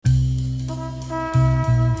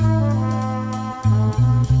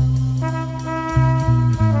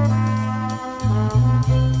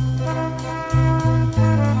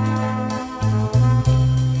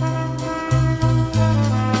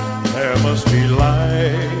City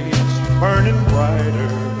lights burning brighter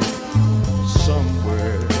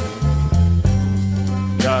somewhere.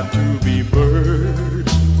 Got to be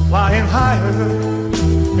birds flying higher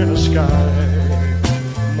in a sky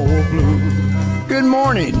more blue. Good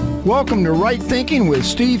morning. Welcome to Right Thinking with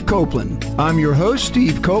Steve Copeland. I'm your host,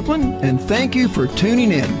 Steve Copeland, and thank you for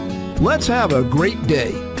tuning in. Let's have a great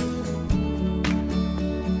day.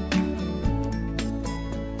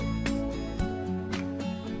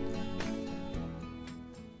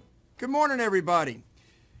 Good morning, everybody.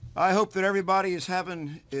 I hope that everybody is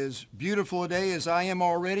having as beautiful a day as I am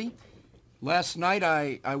already. Last night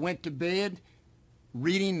I went to bed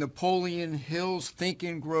reading Napoleon Hill's Think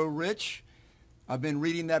and Grow Rich. I've been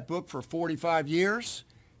reading that book for 45 years,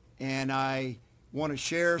 and I want to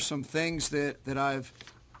share some things that I've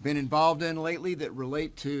been involved in lately that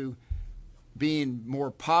relate to being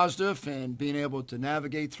more positive and being able to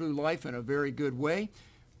navigate through life in a very good way.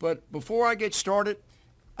 But before I get started,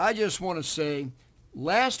 I just want to say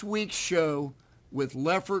last week's show with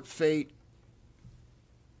Leffert Fate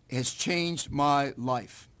has changed my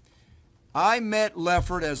life. I met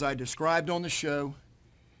Leffert as I described on the show,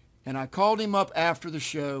 and I called him up after the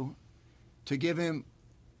show to give him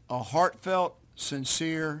a heartfelt,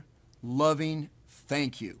 sincere, loving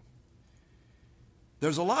thank you.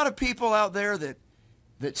 There's a lot of people out there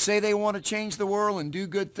that say they want to change the world and do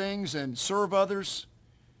good things and serve others.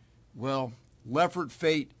 Well, Leffert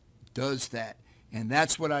Fate does that, and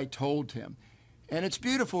that's what I told him. And it's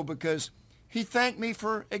beautiful because he thanked me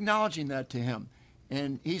for acknowledging that to him.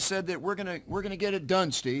 And he said that we're gonna get it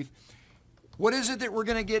done, Steve. What is it that we're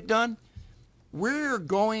going to get done? We're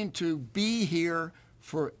going to be here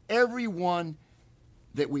for everyone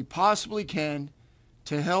that we possibly can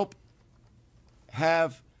to help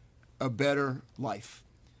have a better life.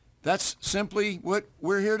 That's simply what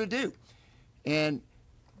we're here to do. And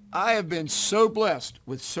I have been so blessed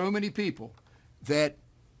with so many people that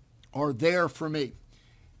are there for me.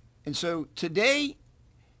 And so today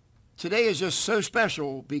is just so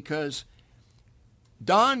special because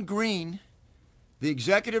Don Green, the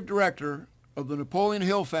executive director of the Napoleon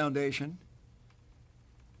Hill Foundation,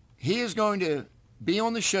 he is going to be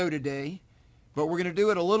on the show today, but we're going to do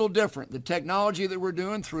it a little different. The technology that we're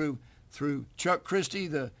doing through Chuck Christie,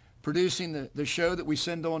 producing the show that we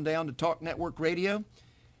send on down to Talk Network Radio,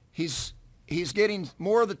 he's getting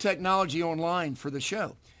more of the technology online for the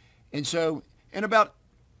show. And so in about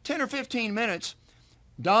 10 or 15 minutes,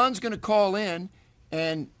 Don's going to call in,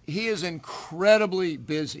 and he is incredibly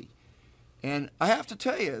busy. And I have to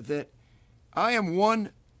tell you that I am one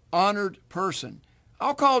honored person.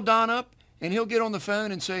 I'll call Don up, and he'll get on the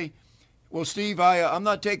phone and say, well, Steve, I'm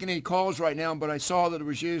not taking any calls right now, but I saw that it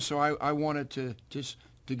was you, so I wanted to just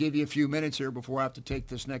to give you a few minutes here before I have to take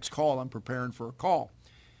this next call. I'm preparing for a call.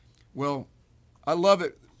 Well, I love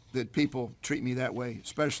it that people treat me that way,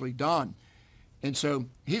 especially Don. And so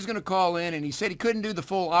he's going to call in, and he said he couldn't do the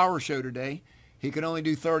full hour show today. He could only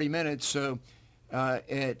do 30 minutes, so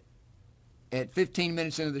at 15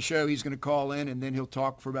 minutes into the show, he's going to call in, and then he'll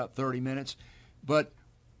talk for about 30 minutes. But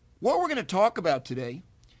what we're going to talk about today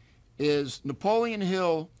is Napoleon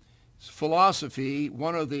Hill's philosophy,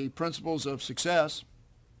 one of the principles of success,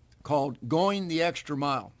 called Going the Extra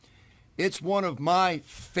Mile. It's one of my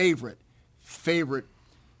favorite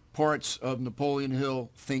parts of Napoleon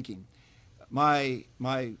Hill thinking. My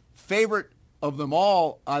favorite of them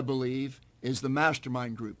all, I believe, is the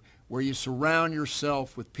mastermind group, where you surround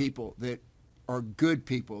yourself with people that are good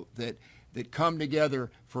people, that come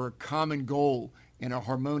together for a common goal in a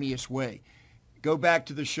harmonious way. Go back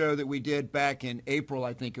to the show that we did back in April,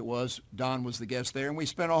 I think it was. Don was the guest there, and we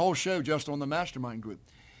spent a whole show just on the mastermind group.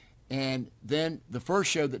 And then the first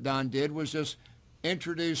show that Don did was just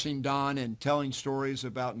introducing Don and telling stories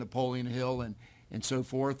about Napoleon Hill and so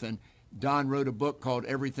forth. And Don wrote a book called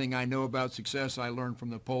Everything I Know About Success I Learned from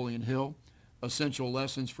Napoleon Hill, Essential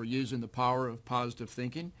Lessons for Using the Power of Positive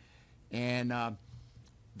Thinking. And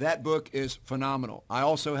that book is phenomenal. I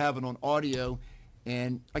also have it on audio,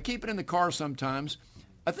 and I keep it in the car sometimes.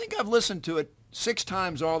 I think I've listened to it 6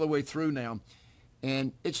 times all the way through now.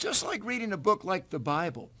 And it's just like reading a book like the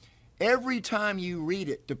Bible. Every time you read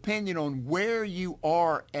it, depending on where you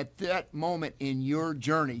are at that moment in your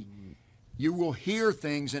journey, you will hear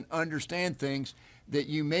things and understand things that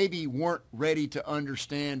you maybe weren't ready to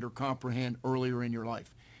understand or comprehend earlier in your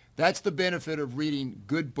life. That's the benefit of reading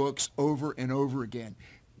good books over and over again.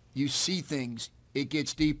 You see things, it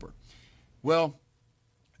gets deeper. Well,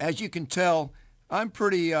 as you can tell, I'm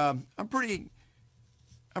pretty hyped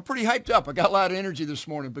up. I got a lot of energy this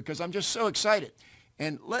morning because I'm just so excited.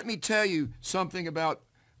 And let me tell you something about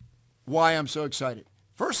why I'm so excited.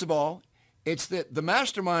 First of all, It's that the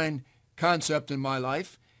mastermind concept in my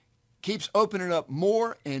life keeps opening up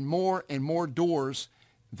more and more and more doors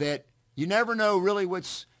that you never know really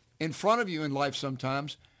what's in front of you in life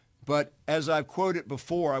sometimes. But as I've quoted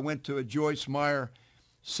before, I went to a Joyce Meyer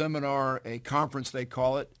seminar, a conference they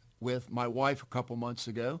call it, with my wife a couple months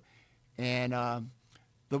ago. And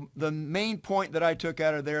the main point that I took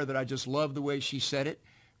out of there that I just love the way she said it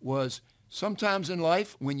was sometimes in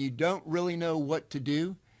life when you don't really know what to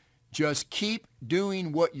do, just keep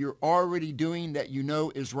doing what you're already doing that you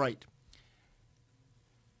know is right.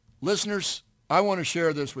 Listeners, I want to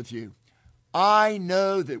share this with you. I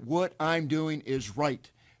know that what I'm doing is right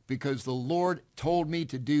because the Lord told me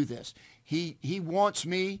to do this. He wants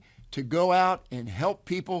me to go out and help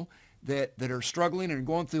people that are struggling and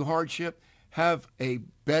going through hardship have a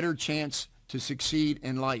better chance to succeed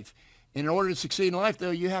in life. In order to succeed in life,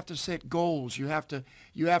 though, you have to set goals. You have to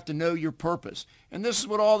know your purpose. And this is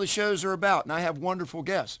what all the shows are about, and I have wonderful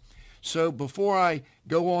guests. So before I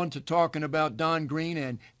go on to talking about Don Green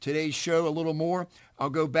and today's show a little more, I'll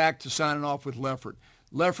go back to signing off with Leffert.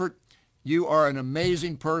 Leffert, you are an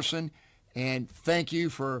amazing person, and thank you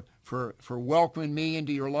for welcoming me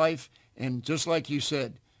into your life. And just like you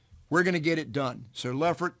said, we're going to get it done. So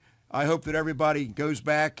Leffert, I hope that everybody goes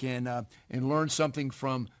back and learns something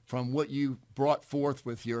from what you brought forth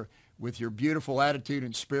with your beautiful attitude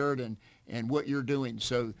and spirit and what you're doing.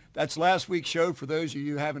 So that's last week's show. For those of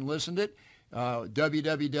you who haven't listened to it,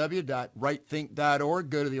 www.rightthink.org.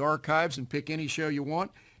 Go to the archives and pick any show you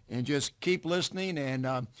want, and just keep listening. And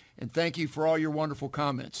thank you for all your wonderful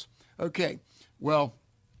comments. Okay, well,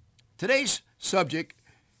 today's subject,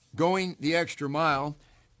 going the extra mile.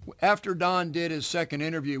 After Don did his second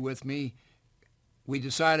interview with me, we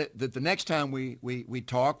decided that the next time we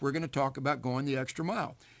talk, we're going to talk about going the extra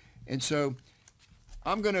mile. And so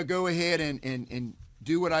I'm going to go ahead and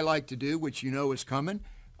do what I like to do, which you know is coming.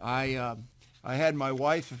 I had my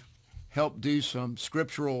wife help do some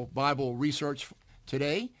scriptural Bible research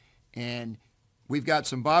today, and we've got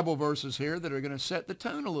some Bible verses here that are going to set the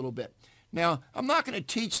tone a little bit. Now, I'm not going to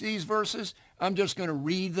teach these verses. I'm just going to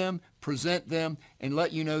read them, present them, and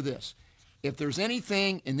let you know this. If there's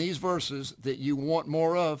anything in these verses that you want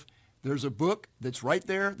more of, there's a book that's right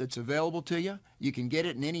there that's available to you. You can get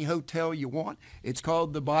it in any hotel you want. It's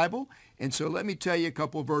called the Bible. And so let me tell you a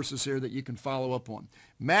couple of verses here that you can follow up on.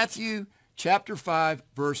 Matthew chapter 5,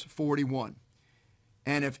 verse 41.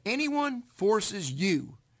 And if anyone forces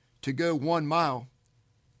you to go 1 mile,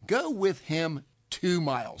 go with him 2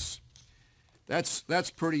 miles.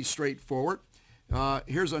 That's pretty straightforward.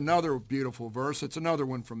 Here's another beautiful verse. It's another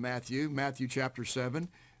one from Matthew. Matthew chapter 7,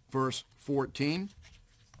 verse 14.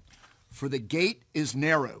 For the gate is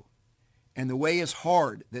narrow, and the way is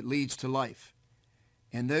hard that leads to life,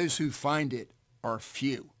 and those who find it are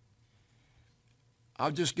few.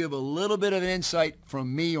 I'll just give a little bit of insight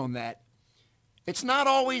from me on that. It's not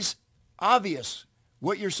always obvious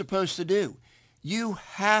what you're supposed to do. You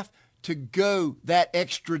have to go that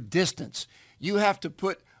extra distance. You have to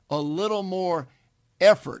put a little more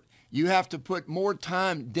effort. You have to put more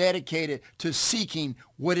time dedicated to seeking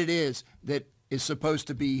what it is that is supposed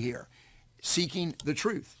to be here, seeking the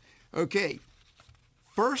truth. Okay,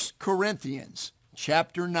 1 Corinthians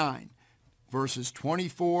chapter 9, verses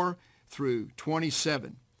 24 through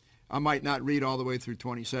 27. I might not read all the way through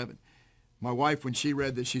 27. My wife, when she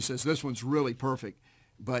read this, she says, this one's really perfect,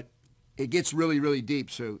 but it gets really, really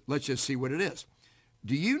deep, so let's just see what it is.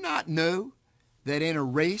 Do you not know that in a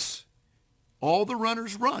race all the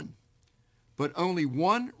runners run, but only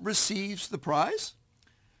one receives the prize?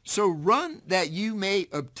 So run that you may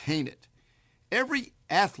obtain it. Every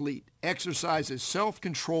athlete exercises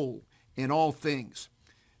self-control in all things.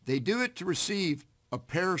 They do it to receive a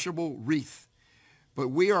perishable wreath, but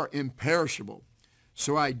we are imperishable.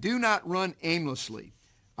 So I do not run aimlessly.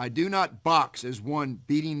 I do not box as one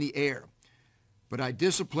beating the air, but I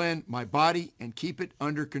discipline my body and keep it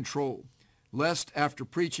under control, lest after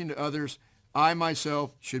preaching to others, I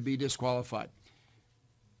myself should be disqualified.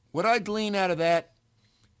 What I glean out of that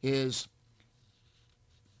is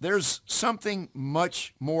there's something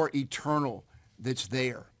much more eternal that's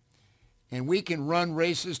there. And we can run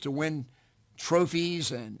races to win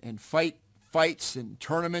trophies and fight fights and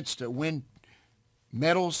tournaments to win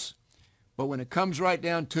medals. But when it comes right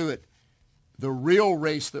down to it, the real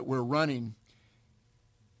race that we're running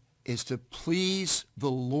is to please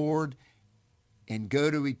the Lord and go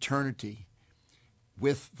to eternity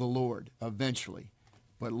with the Lord eventually.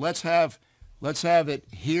 But let's have it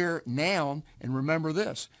here now. And remember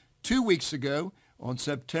this, 2 weeks ago on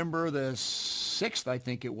September the 6th, I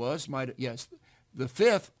think it was, the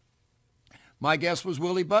 5th, my guest was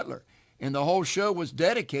Willie Butler. and the whole show was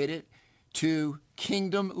dedicated to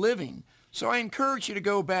kingdom living. So I encourage you to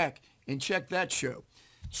go back and check that show.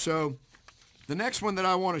 So the next one that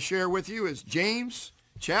I want to share with you is James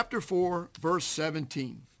chapter 4, verse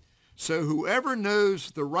 17. So whoever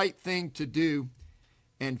knows the right thing to do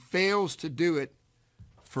and fails to do it,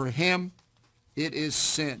 for him it is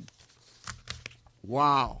sin.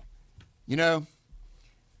 Wow. You know,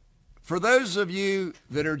 for those of you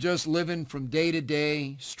that are just living from day to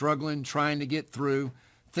day, struggling, trying to get through,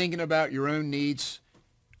 thinking about your own needs,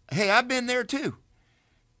 hey, I've been there too.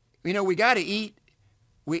 You know, we got to eat.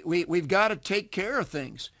 We've got to take care of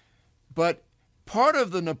things. But part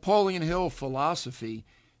of the Napoleon Hill philosophy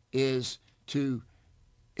is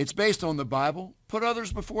it's based on the Bible, put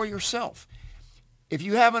others before yourself. If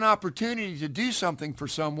you have an opportunity to do something for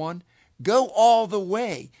someone, go all the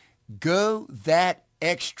way. Go that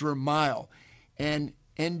extra mile and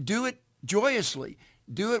do it joyously.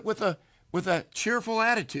 Do it with a cheerful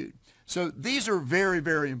attitude. So these are very,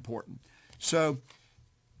 very important. So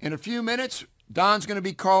in a few minutes, Don's going to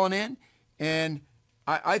be calling in, and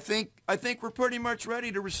I think we're pretty much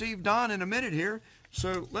ready to receive Don in a minute here.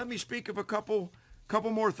 So let me speak of a couple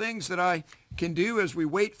more things that I can do as we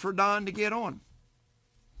wait for Don to get on.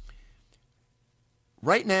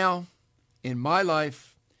 Right now, in my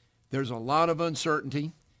life, there's a lot of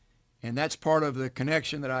uncertainty, and that's part of the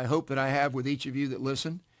connection that I hope that I have with each of you that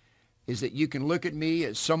listen, is that you can look at me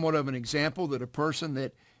as somewhat of an example that a person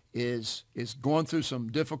that is going through some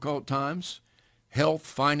difficult times, health,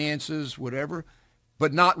 finances, whatever,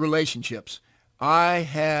 but not relationships. I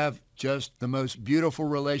have just the most beautiful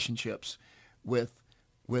relationships with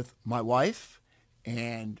my wife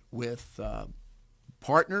and with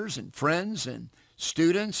partners and friends and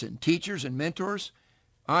students and teachers and mentors.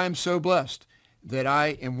 I am so blessed that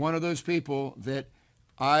I am one of those people that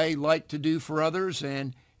I like to do for others,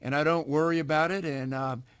 and I don't worry about it,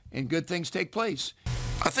 and good things take place.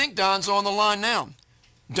 I think Don's on the line now.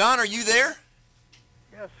 Don, are you there?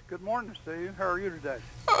 Yes, good morning, Steve. How are you today?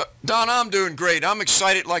 Don, I'm doing great. I'm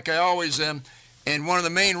excited like I always am, and one of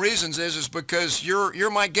the main reasons is because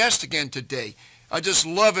you're my guest again today. I just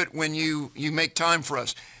love it when you make time for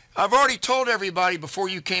us. I've already told everybody before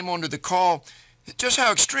you came onto the call just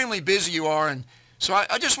how extremely busy you are, and so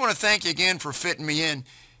I just want to thank you again for fitting me in,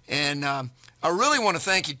 and I really want to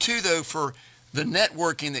thank you too, though, for the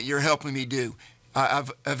networking that you're helping me do.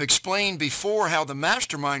 I've explained before how the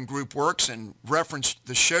Mastermind Group works and referenced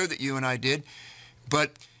the show that you and I did,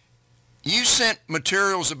 but you sent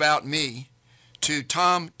materials about me to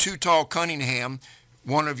Tom Too Tall Cunningham,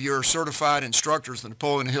 one of your certified instructors, the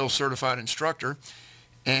Napoleon Hill certified instructor,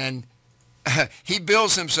 and he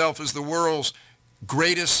bills himself as the world's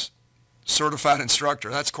greatest certified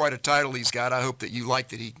instructor. That's quite a title he's got. I hope that you like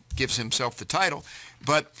that he gives himself the title.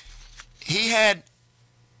 But he had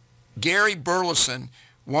Gary Burleson,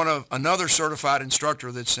 another certified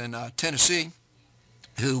instructor that's in Tennessee,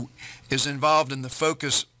 who is involved in the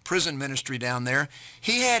Focus prison ministry down there.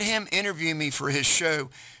 He had him interview me for his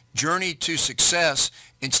show, Journey to Success,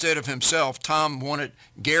 instead of himself. Tom wanted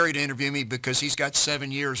Gary to interview me because he's got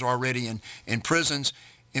 7 years already in prisons.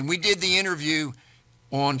 And we did the interview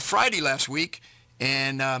on Friday last week,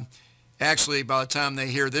 and actually by the time they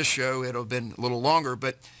hear this show, it'll have been a little longer.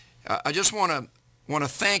 But I just want to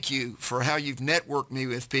thank you for how you've networked me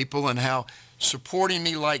with people and how supporting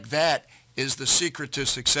me like that is the secret to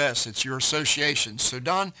success. It's your association. So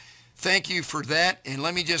Don, thank you for that, and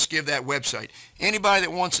let me just give that website. Anybody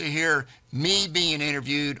that wants to hear me being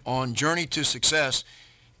interviewed on Journey to Success,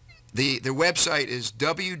 the website is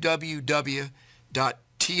www.tom,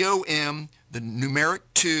 the numeric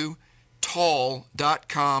 2,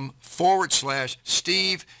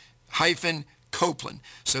 tall.com/Steve-Copeland.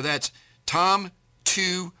 So that's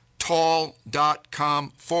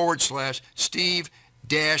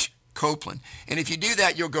tom2tall.com/Steve-Copeland. And if you do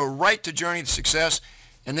that, you'll go right to Journey to Success,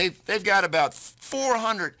 and they've got about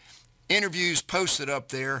 400 interviews posted up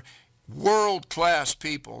there, world-class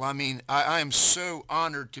people. I mean, I am so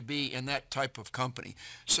honored to be in that type of company.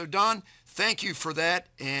 So Don, thank you for that,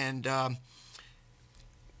 and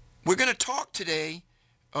we're going to talk today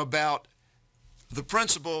about the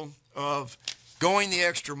principle of going the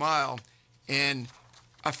extra mile. And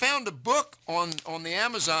I found a book on the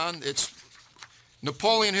Amazon. It's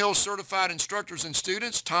Napoleon Hill Certified Instructors and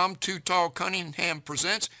Students, Tom Too Tall Cunningham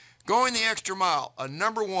presents Going the Extra Mile, a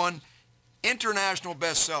 #1 international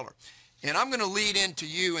bestseller. And I'm going to lead into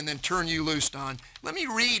you and then turn you loose, Don. Let me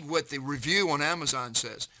read what the review on Amazon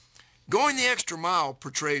says. Going the Extra Mile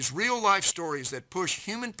portrays real-life stories that push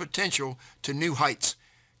human potential to new heights.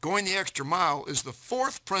 Going the extra mile is the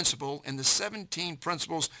fourth principle in the 17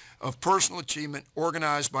 principles of personal achievement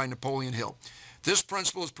organized by Napoleon Hill. This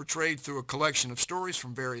principle is portrayed through a collection of stories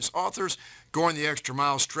from various authors. Going the extra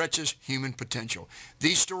mile stretches human potential.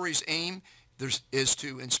 These stories' aim is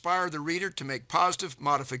to inspire the reader to make positive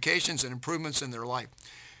modifications and improvements in their life.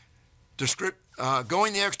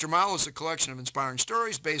 Going the Extra Mile is a collection of inspiring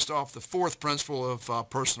stories based off the fourth principle of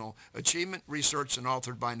personal achievement, researched and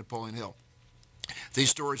authored by Napoleon Hill. These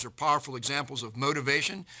stories are powerful examples of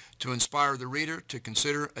motivation to inspire the reader to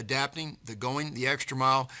consider adapting the going the extra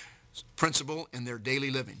mile principle in their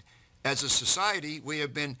daily living. As a society, we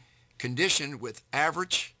have been conditioned with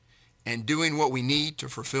average and doing what we need to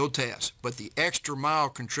fulfill tasks, but the extra mile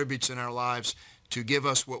contributes in our lives to give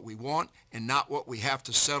us what we want and not what we have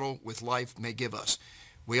to settle with life may give us.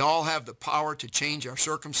 We all have the power to change our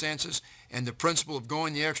circumstances, and the principle of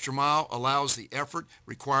going the extra mile allows the effort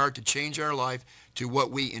required to change our life to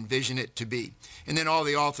what we envision it to be. And then all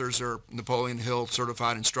the authors are Napoleon Hill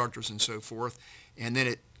certified instructors and so forth. And then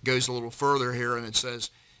it goes a little further here and it says,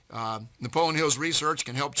 Napoleon Hill's research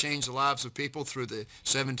can help change the lives of people through the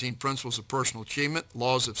 17 principles of personal achievement,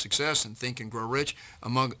 laws of success, and Think and Grow Rich,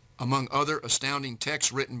 among other astounding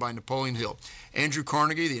texts written by Napoleon Hill. Andrew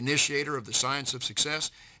Carnegie, the initiator of the science of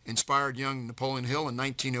success, inspired young Napoleon Hill in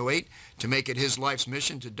 1908 to make it his life's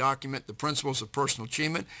mission to document the principles of personal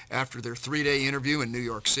achievement after their 3-day interview in New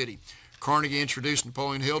York City. Carnegie introduced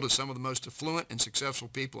Napoleon Hill to some of the most affluent and successful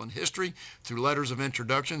people in history through letters of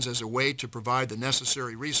introductions as a way to provide the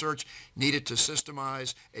necessary research needed to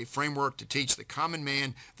systemize a framework to teach the common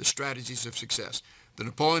man the strategies of success. The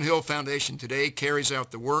Napoleon Hill Foundation today carries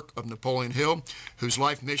out the work of Napoleon Hill, whose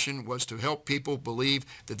life mission was to help people believe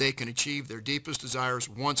that they can achieve their deepest desires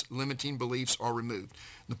once limiting beliefs are removed.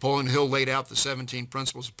 Napoleon Hill laid out the 17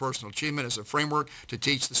 principles of personal achievement as a framework to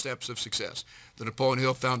teach the steps of success. The Napoleon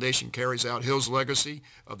Hill Foundation carries out Hill's legacy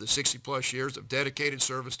of the 60-plus years of dedicated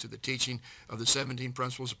service to the teaching of the 17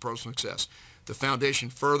 principles of personal success. The foundation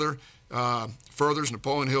furthers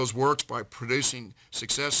Napoleon Hill's works by producing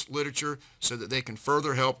success literature so that they can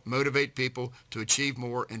further help motivate people to achieve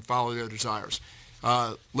more and follow their desires.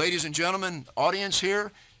 Ladies and gentlemen, audience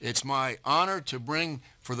here, it's my honor to bring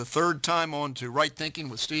for the third time on to Right Thinking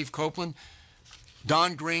with Steve Copeland,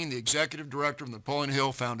 Don Green, the Executive Director of the Napoleon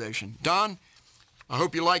Hill Foundation. Don, I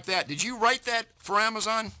hope you like that. Did you write that for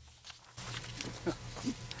Amazon?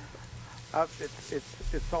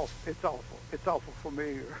 It's awful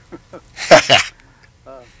familiar.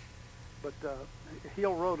 But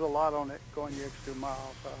Hill wrote a lot on it, going the extra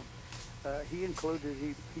mile. He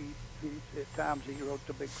included, at times he wrote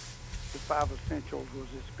the 5 Essentials was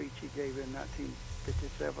his speech he gave in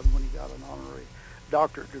 1957 when he got an honorary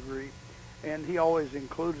doctorate degree, and he always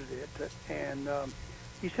included it. And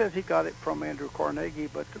he says he got it from Andrew Carnegie,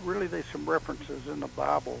 but really there's some references in the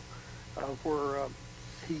Bible where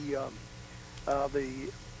the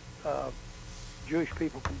Jewish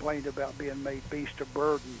people complained about being made beasts of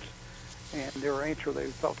burdens, and their answer, they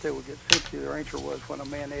thought they would get sent to, their answer was, when a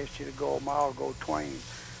man asked you to go a mile, go twain.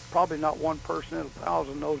 Probably not one person in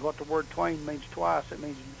 1,000 knows what the word twain means twice. It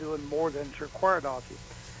means doing more than is required of you.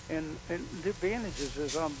 And the advantages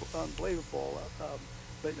is unbelievable.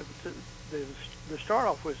 But the start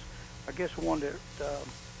off was, I guess, one that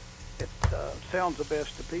sounds the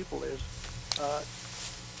best to people is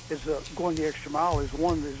going the extra mile is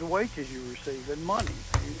one of the wages you receive and money.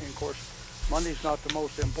 And of course, money's not the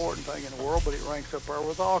most important thing in the world, but it ranks up there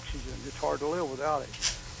with oxygen. It's hard to live without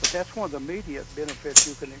it. But that's one of the immediate benefits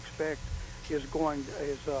you can expect is going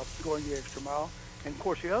the extra mile. And of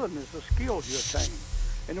course, the other one is the skills you attain.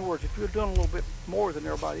 In other words, if you're doing a little bit more than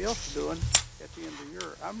everybody else is doing at the end of the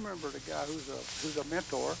year, I remember the guy who's a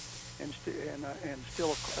mentor and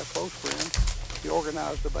still a close friend. He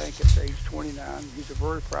organized the bank at age 29. He's a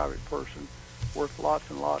very private person, worth lots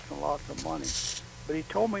and lots and lots of money. But he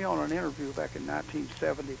told me on an interview back in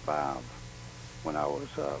 1975, when I was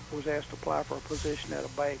asked to apply for a position at a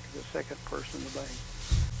bank, the second person in the bank,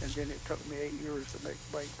 and then it took me 8 years to make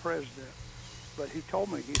bank president. But he told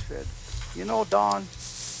me, he said, you know, Don,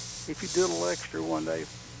 if you do a little extra one day,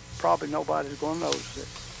 probably nobody's going to notice it.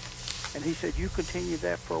 And he said, you continue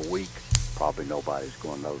that for a week, probably nobody's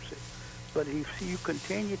going to notice it. But if you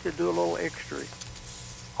continue to do a little extra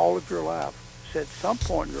all of your life, said some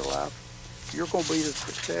point in your life, you're going to be the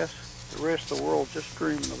success the rest of the world just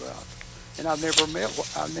dreaming about. And I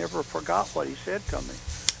never forgot what he said to me.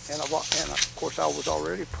 And of course, I was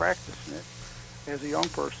already practicing it. As a young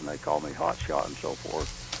person, they called me hot shot and so forth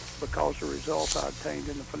because of the results I obtained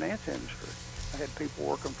in the finance industry. I had people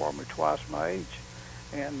working for me twice my age.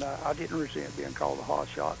 And I didn't resent being called a hot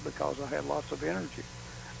shot because I had lots of energy.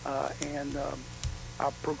 and I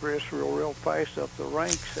progressed real fast up the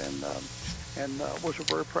ranks, and was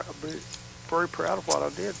very proud of what I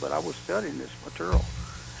did. But I was studying this material.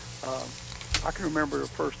 I can remember the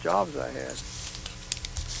first jobs I had.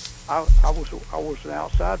 I was an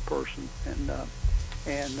outside person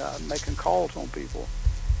and making calls on people,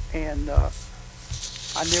 and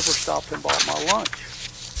I never stopped and bought my lunch.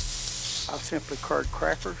 I simply carried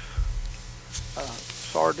crackers,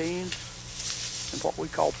 sardines, and what we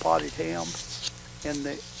call potted ham in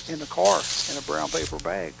the car in a brown paper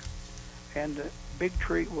bag. And the big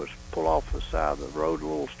treat was pull off the side of the road, a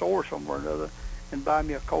little store somewhere or another, and buy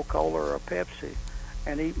me a Coca-Cola or a Pepsi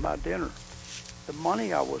and eat my dinner. The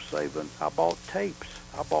money I was saving, I bought tapes.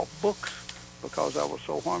 I bought books because I was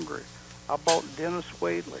so hungry. I bought Dennis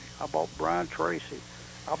Wadley. I bought Brian Tracy.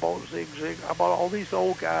 I bought Zig Zig. I bought all these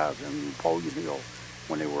old guys in Napoleon Hill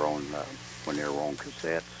when they were on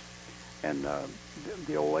cassettes and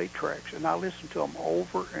the old 8-tracks, and I listened to them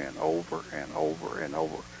over and over and over and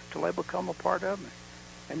over till they become a part of me.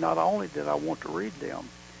 And not only did I want to read them,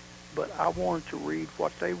 but I wanted to read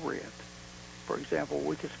what they read. For example,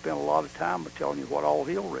 we could spend a lot of time telling you what all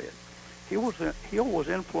Hill read. Hill was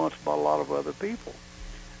influenced by a lot of other people.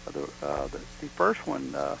 The first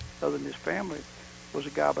one, other than his family, was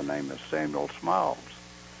a guy by the name of Samuel Smiles.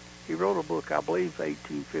 He wrote a book, I believe,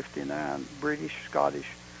 1859, British, Scottish,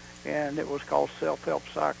 and it was called Self-Help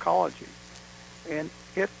Psychology. And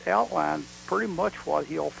it outlined pretty much what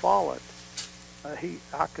Hill followed.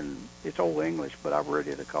 It's old English, but I've read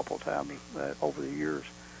it a couple of times over the years.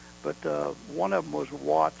 But one of them was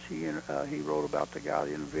Watts. He wrote about the guy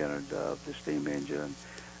that invented the steam engine.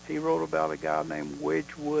 He wrote about a guy named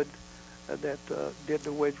Wedgwood that did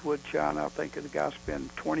the Wedgwood china. I think the guy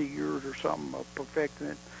spent 20 years or something perfecting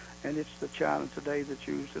it, and it's the china today that's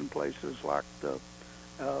used in places like the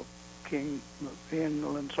King Inn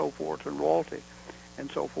and so forth, and royalty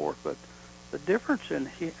and so forth. But the difference in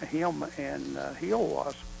him and Hill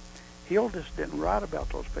was, Hill just didn't write about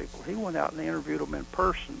those people. He went out and interviewed them in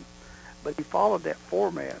person, but he followed that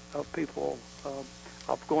format of people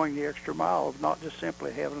of going the extra mile, of not just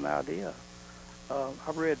simply having an idea.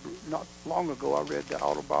 I read, not long ago, I read the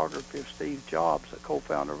autobiography of Steve Jobs, the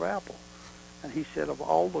co-founder of Apple, and he said of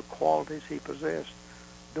all the qualities he possessed,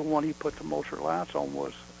 the one he put the most reliance on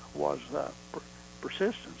was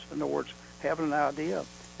persistence. In other words, having an idea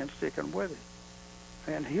and sticking with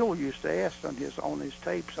it. And Hill used to ask on his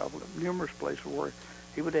tapes of numerous places where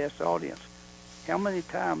he would ask the audience, how many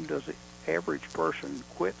times does the average person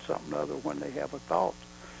quit something other when they have a thought?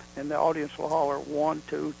 And the audience will holler 1,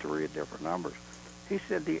 2, 3 different numbers. He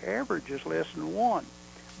said the average is less than 1,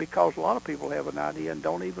 because a lot of people have an idea and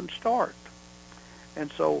don't even start.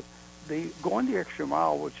 And so going the extra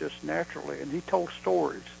mile was just naturally, and he told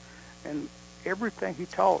stories, and everything he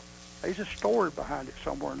taught, there's a story behind it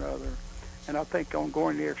somewhere or another. And I think on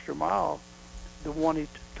going the extra mile, the one he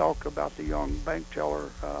talked about, the young bank teller,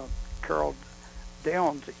 Carol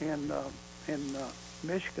Downs in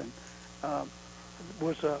Michigan,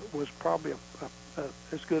 was probably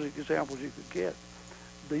as good an example as you could get.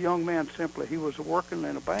 The young man he was working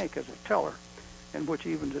in a bank as a teller, in which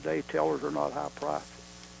even today tellers are not high priced.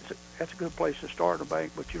 That's a good place to start in a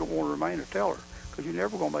bank, but you don't want to remain a teller because you're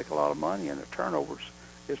never going to make a lot of money, and the turnovers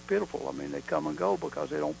is pitiful. I mean, they come and go because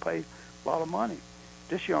they don't pay a lot of money.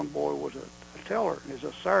 This young boy was a teller, and it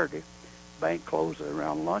was a Saturday. Bank closed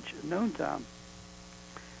around lunch at noontime,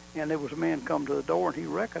 and there was a man come to the door, and he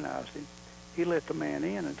recognized him. He let the man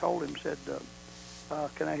in and told him, said,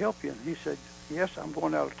 can I help you? And he said, yes, I'm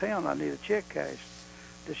going out of town. I need a check cashed.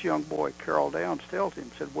 This young boy, Carol Downs, tells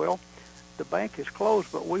him, said, well, the bank is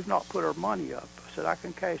closed, but we've not put our money up. I said, I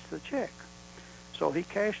can cash the check. So he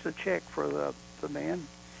cashed the check for the man,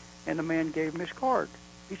 and the man gave him his card.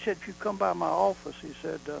 He said, if you come by my office, he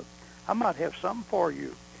said, I might have something for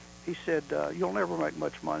you. He said, you'll never make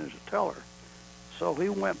much money as a teller. So he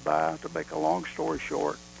went by, to make a long story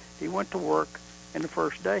short, he went to work, and the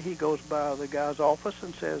first day he goes by the guy's office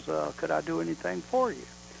and says, could I do anything for you?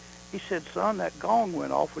 He said, son, that gong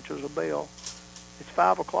went off, which was a bell. It's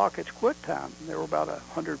 5 o'clock, it's quit time. There were about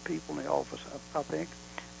 100 people in the office, I think,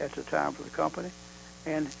 at the time for the company.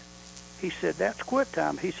 And he said, that's quit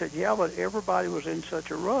time. He said, yeah, but everybody was in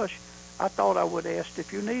such a rush, I thought I would ask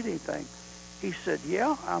if you need anything. He said,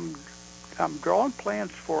 yeah, I'm drawing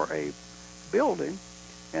plans for a building,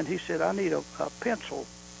 and he said, I need a pencil.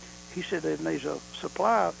 He said, there's a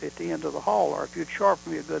supply at the end of the hall, or if you'd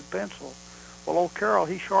sharpen me a good pencil. Well, old Carol,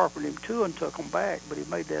 he sharpened him 2 and took them back, but he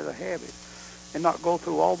made that a habit. And not go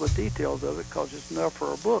through all the details of it because it's enough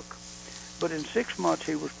for a book. But in 6 months,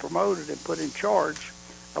 he was promoted and put in charge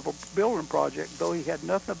of a building project, though he had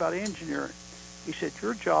nothing about engineering. He said,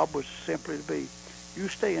 your job was simply to be, you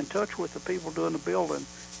stay in touch with the people doing the building.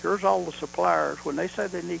 Here's all the suppliers. When they say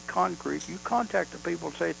they need concrete, you contact the people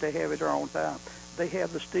and say that they have it their own time. They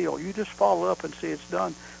have the steel. You just follow up and see it's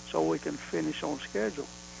done so we can finish on schedule.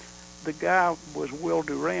 The guy was Will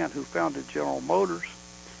Durant, who founded General Motors.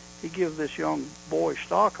 He gave this young boy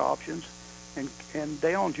stock options, and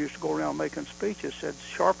Downs used to go around making speeches, said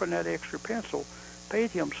sharpen that extra pencil, paid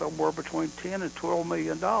him somewhere between $10 and $12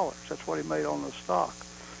 million. That's what he made on the stock.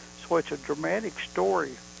 So it's a dramatic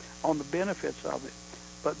story on the benefits of it.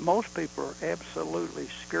 But most people are absolutely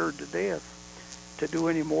scared to death to do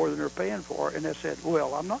any more than they're paying for. And they said,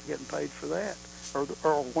 well, I'm not getting paid for that.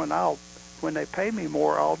 Or when they pay me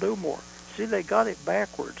more, I'll do more. See, they got it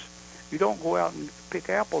backwards. You don't go out and pick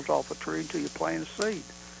apples off a tree until you plant a seed.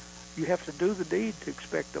 You have to do the deed to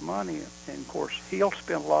expect the money. And of course, he'll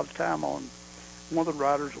spend a lot of time on, one of the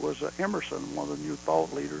writers was Emerson, one of the New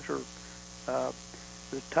Thought leaders, or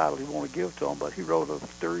the title he wanted to give to him, but he wrote a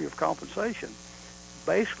theory of compensation.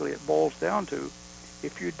 Basically, it boils down to,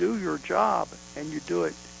 if you do your job and you do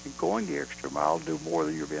it going the extra mile, do more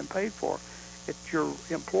than you're being paid for, if your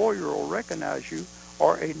employer will recognize you,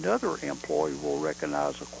 or another employee will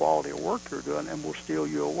recognize the quality of work you're doing and will steal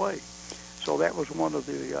you away. So that was one of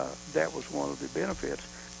the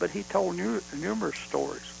benefits. But he told numerous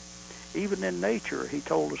stories. Even in nature, he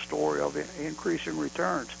told a story of increasing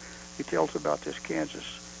returns. He tells about this Kansas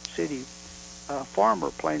City farmer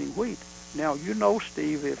planting wheat. Now, you know,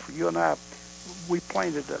 Steve, if you and I, we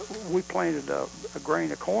planted a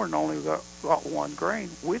grain of corn and only got one grain,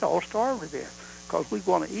 we'd all starve to death because we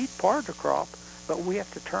want to eat part of the crop, but we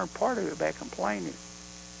have to turn part of it back and plant it.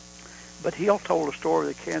 But he told a story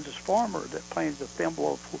of the Kansas farmer that planted a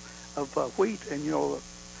thimble of wheat, and you know, the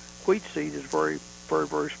wheat seed is very, very,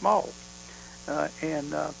 very small.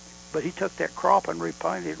 But he took that crop and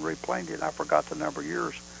replanted it, and I forgot the number of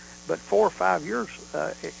years. But 4 or 5 years,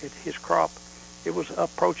 his crop, it was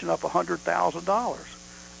approaching up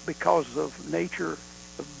 $100,000 because of nature,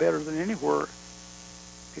 better than anywhere,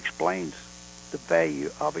 explains the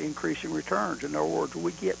value of increasing returns. In other words,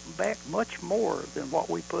 we get back much more than what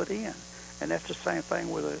we put in, and that's the same thing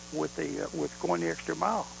with going the extra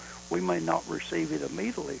mile. We may not receive it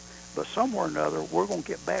immediately, but somewhere or another, we're going to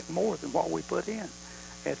get back more than what we put in.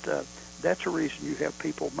 That's a reason you have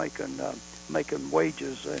people making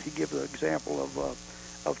wages. He gives an example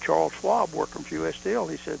of Charles Schwab working for U.S. Steel.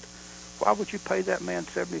 He said, "Why would you pay that man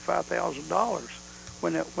 $75,000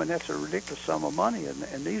 when that's a ridiculous sum of money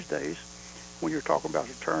in these days?" When you're talking about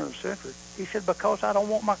the turn of the century, he said, "Because I don't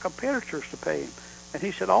want my competitors to pay him." And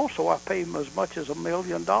he said, "Also, I pay him as much as $1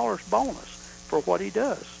 million bonus for what he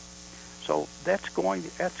does." So that's going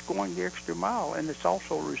the extra mile, and it's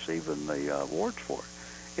also receiving the awards for it.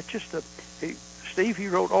 It's just Steve, he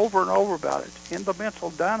wrote over and over about it. In The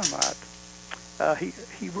Mental Dynamite,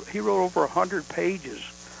 he wrote over 100 pages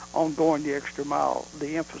on going the extra mile.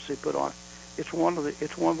 The emphasis he put on it. It's one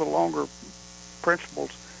of the longer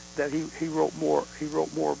principles that he wrote more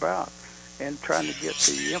about, and trying to get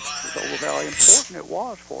the emphasis over how important it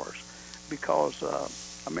was for us. Because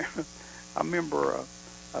I remember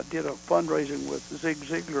I did a fundraising with Zig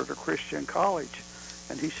Ziglar at a Christian college,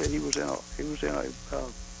 and he said he was in a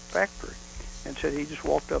factory, and said he just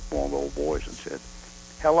walked up to one of the old boys and said,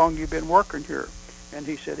 "How long you been working here?" And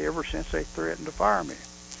he said, "Ever since they threatened to fire me."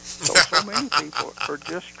 So many people are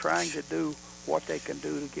just trying to do what they can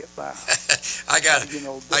do to get by. I got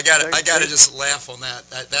to just laugh on that.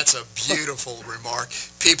 That's a beautiful remark.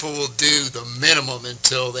 People will do the minimum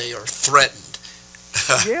until they are threatened.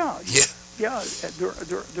 Yeah.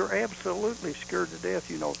 They're absolutely scared to death.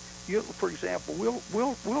 You know, for example,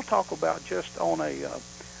 we'll talk about just on a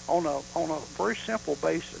very simple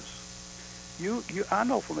basis. I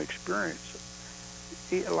know from experience,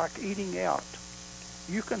 like eating out,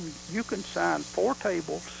 you can sign 4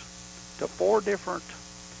 tables to 4 different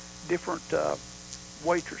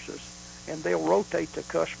waitresses, and they'll rotate the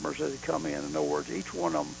customers as they come in. In other words, each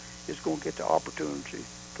one of them is going to get the opportunity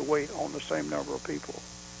to wait on the same number of people.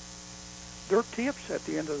 Their tips at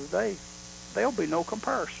the end of the day, there'll be no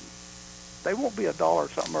comparison. They won't be $1 or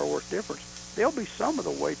something or worth difference. There'll be some of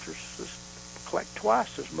the waitresses collect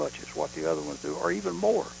twice as much as what the other ones do, or even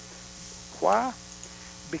more. Why?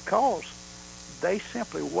 Because they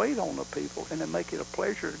simply wait on the people, and they make it a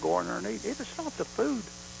pleasure to go in there and eat. It's not the food.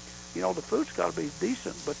 You know, the food's got to be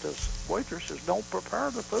decent, but the waitresses don't prepare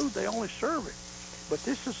the food. They only serve it. But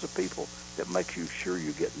this is the people that make you sure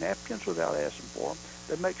you get napkins without asking for them.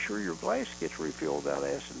 They make sure your glass gets refilled without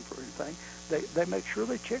asking for anything. They make sure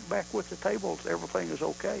they check back with the table if everything is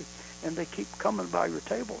okay, and they keep coming by your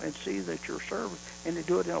table and see that you're served, and they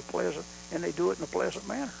do it in a pleasant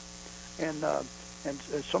manner. And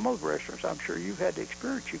some of the restaurants, I'm sure you've had the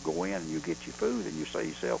experience. You go in and you get your food, and you say to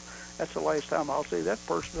yourself, "That's the last time I'll see that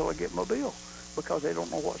person till I get my bill," because they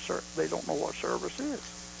don't know what service is.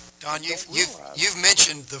 Don, you've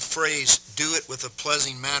mentioned the phrase "do it with a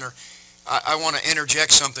pleasant manner." I want to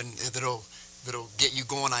interject something that'll get you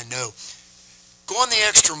going. I know going the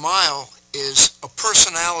extra mile is a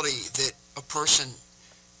personality that a person.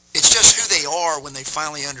 It's just who they are when they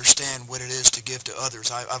finally understand what it is to give to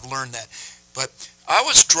others. I've learned that. But I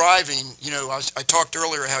was driving, I talked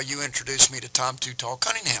earlier how you introduced me to Tom Too Tall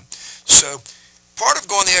Cunningham. So part of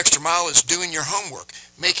going the extra mile is doing your homework,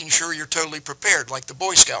 making sure you're totally prepared, like the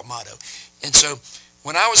Boy Scout motto. And so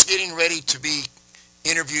when I was getting ready to be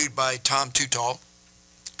interviewed by Tom Too Tall,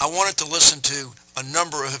 I wanted to listen to a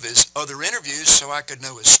number of his other interviews so I could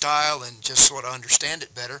know his style and just sort of understand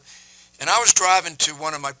it better. And I was driving to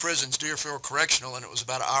one of my prisons, Deerfield Correctional, and it was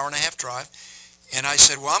about an hour-and-a-half drive. And I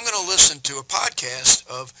said, well, I'm going to listen to a podcast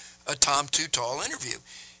of a Tom Too Tall interview.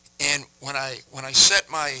 And when I set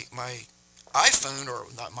my iPhone, or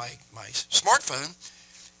not my smartphone,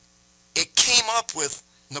 it came up with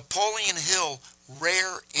Napoleon Hill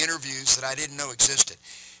rare interviews that I didn't know existed.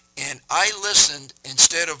 And I listened,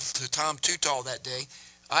 instead of to Tom Too Tall that day,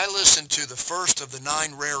 I listened to the first of the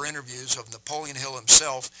 9 rare interviews of Napoleon Hill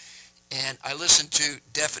himself, and I listened to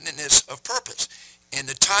Definiteness of Purpose. And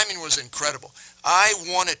the timing was incredible. I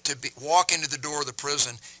wanted to walk into the door of the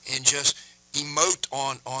prison and just emote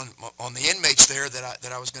on the inmates there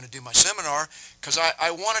that I was going to do my seminar, because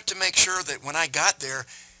I wanted to make sure that when I got there,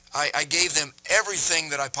 I gave them everything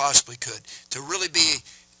that I possibly could to really be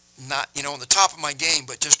not, on the top of my game,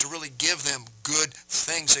 but just to really give them good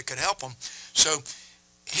things that could help them. So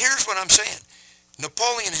here's what I'm saying.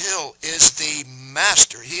 Napoleon Hill is the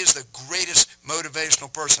master. He is the greatest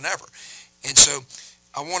motivational person ever. And so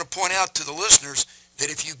I want to point out to the listeners that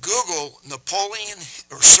if you Google Napoleon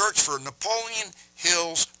or search for Napoleon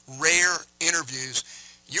Hill's rare interviews,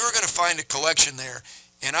 you're going to find a collection there.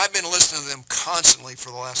 And I've been listening to them constantly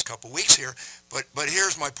for the last couple of weeks here. But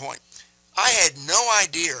here's my point. I had no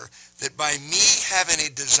idea that by me having a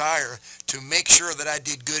desire to make sure that I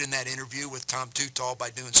did good in that interview with Tom Too Tall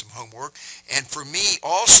by doing some homework, and for me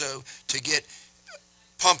also to get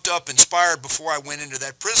pumped up, inspired before I went into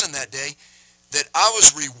that prison that day, that I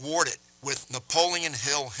was rewarded with Napoleon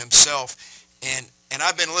Hill himself. And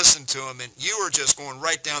I've been listening to him, and you are just going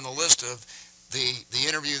right down the list of the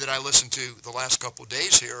interview that I listened to the last couple of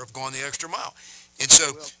days here of Going the Extra Mile. And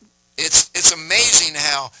so it's amazing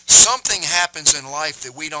how something happens in life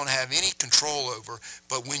that we don't have any control over,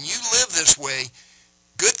 but when you live this way,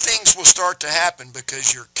 good things will start to happen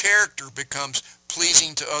because your character becomes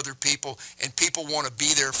pleasing to other people, and people want to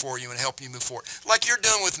be there for you and help you move forward. Like you're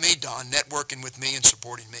doing with me, Don, networking with me and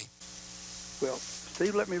supporting me. Well,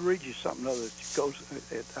 Steve, let me read you something other that goes.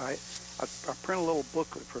 I print a little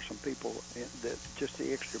booklet for some people that just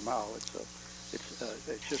the extra mile. It's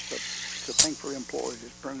just a thing for employees.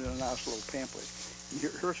 It's printed in a nice little pamphlet. And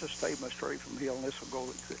here's a statement straight from Hill, and this will go.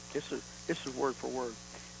 This is word for word.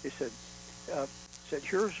 It said,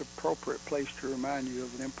 here's an appropriate place to remind you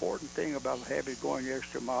of an important thing about the habit of going the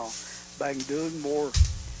extra mile, by doing more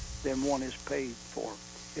than one is paid for.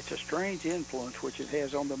 It's a strange influence which it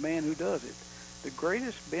has on the man who does it. The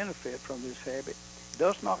greatest benefit from this habit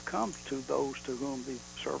does not come to those to whom the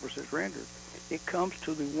service is rendered. It comes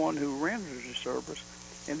to the one who renders the service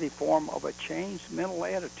in the form of a changed mental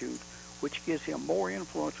attitude, which gives him more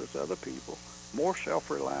influence with other people, more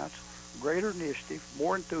self-reliance, greater initiative,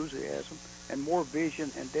 more enthusiasm, and more vision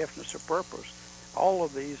and deftness of purpose. All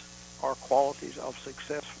of these are qualities of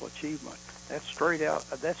successful achievement. That's straight out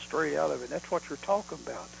of it. That's what you're talking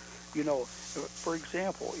about. For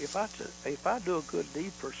example, if I do a good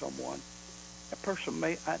deed for someone, that person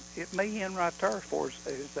it may end right there as far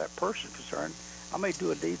as that person concerned. I may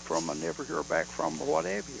do a deed for them and never hear back from them or what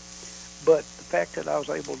have you. But the fact that I was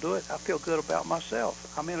able to do it, I feel good about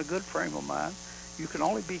myself. I'm in a good frame of mind. You can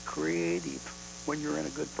only be creative when you're in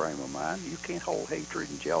a good frame of mind. You can't hold hatred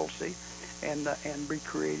and jealousy and be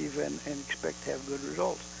creative and expect to have good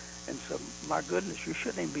results. And so, my goodness, you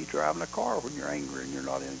shouldn't even be driving a car when you're angry and you're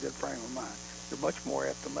not in a good frame of mind. You're much more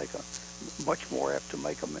apt to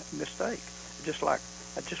make a mistake. Just like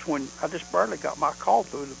I just barely got my call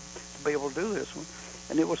through to be able to do this one,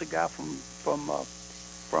 and it was a guy from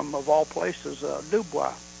of all places,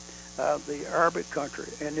 Dubai, the Arabic country,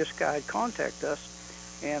 and this guy had contacted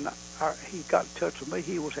us, and he got in touch with me.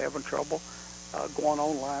 He was having trouble going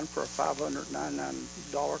online for a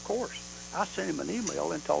 $599 course. I sent him an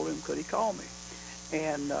email and told him could he call me,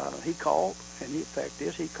 and he called. And the fact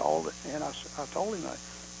is, he called, and I told him, I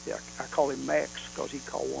call him Max because he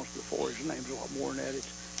called once before. His name's a lot more than that. It's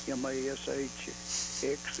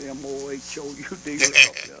MASHXMOHOUD or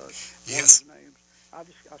something. Yes. One of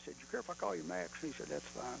his names. I said, you care if I call you Max? And he said, that's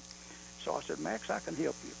fine. So I said, Max, I can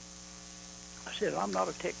help you. I said, I'm not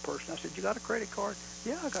a tech person. I said, you got a credit card?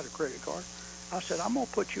 Yeah, I got a credit card. I said, I'm going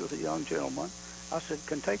to put you with a young gentleman. I said,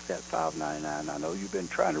 can take that $5.99. I know you've been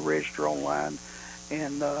trying to register online,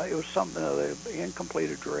 and it was something of an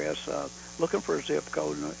incomplete address, looking for a zip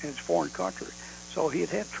code in a foreign country. So he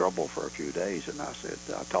had trouble for a few days, and I said,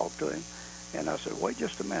 I talked to him, and I said, wait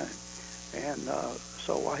just a minute. And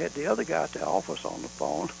so I had the other guy at the office on the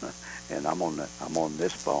phone, and I'm on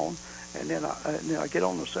this phone, and then I get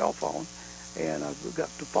on the cell phone, and I've got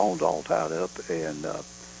the phones all tied up, and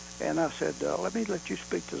I said, let me let you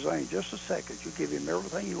speak to Zane just a second. You give him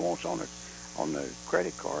everything he wants on the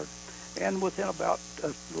credit card, and within about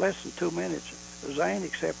less than 2 minutes, Zane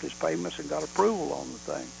accepted his payments and got approval on the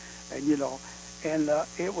thing, and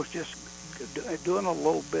it was just doing a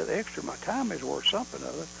little bit extra. My time is worth something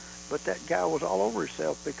of it, but that guy was all over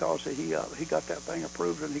himself because he got that thing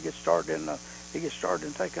approved, and he gets started in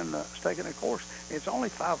taking a course. It's only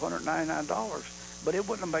 $599, but it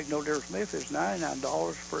wouldn't make no difference to me if it's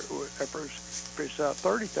 $99 for it's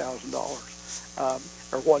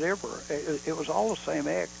 $30,000 or whatever. It was all the same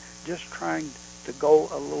act, just trying to go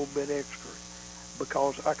a little bit extra,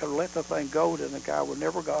 because I could let the thing go, then the guy would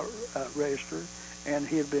never got registered, and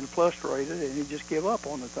he had been frustrated, and he just give up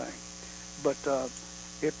on the thing. But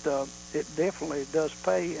it definitely does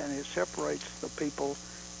pay, and it separates the people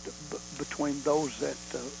between those that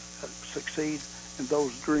succeed and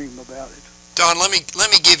those dream about it. Don, let me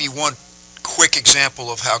give you one quick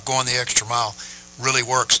example of how going the extra mile really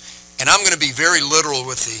works. And I'm going to be very literal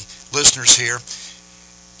with the listeners here.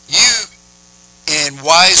 You in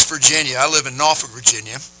Wise, Virginia, I live in Norfolk,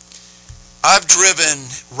 Virginia. I've driven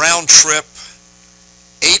round trip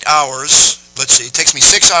 8 hours. Let's see, it takes me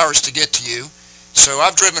 6 hours to get to you. So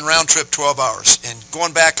I've driven round trip 12 hours. And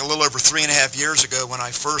going back a little over 3.5 years ago when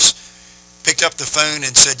I first picked up the phone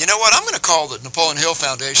and said, you know what, I'm going to call the Napoleon Hill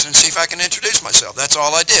Foundation and see if I can introduce myself. That's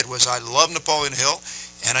all I did, was I love Napoleon Hill,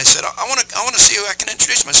 and I said, I want to see who I can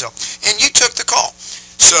introduce myself. And you took the call.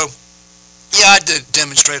 So, yeah, I did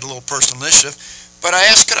demonstrate a little personal initiative, but I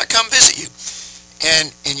asked, could I come visit you?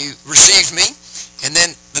 And you received me, and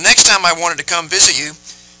then the next time I wanted to come visit you,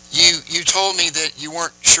 you told me that you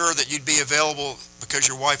weren't sure that you'd be available because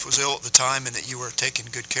your wife was ill at the time and that you were taking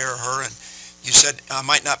good care of her, and you said, I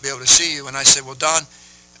might not be able to see you. And I said, well, Don,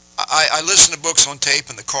 I listen to books on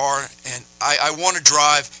tape in the car, and I want to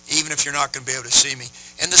drive even if you're not going to be able to see me.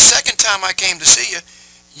 And the second time I came to see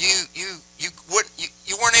you, you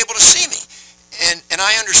weren't able to see me. And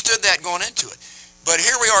I understood that going into it. But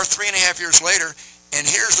here we are 3.5 years later, and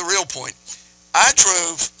here's the real point. I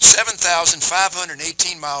drove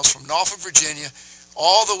 7,518 miles from Norfolk, Virginia,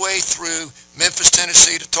 all the way through Memphis,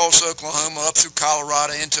 Tennessee, to Tulsa, Oklahoma, up through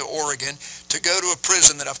Colorado, into Oregon, to go to a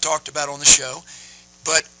prison that I've talked about on the show.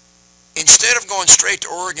 But instead of going straight to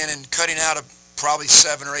Oregon and cutting out probably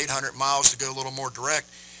 700 or 800 miles to go a little more direct,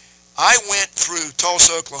 I went through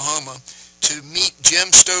Tulsa, Oklahoma, to meet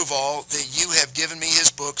Jim Stovall, that you have given me his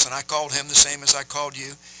books, and I called him the same as I called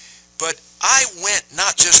you. But I went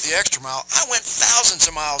not just the extra mile, I went thousands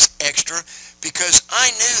of miles extra, because I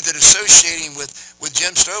knew that associating with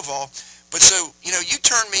Jim Stovall, but so, you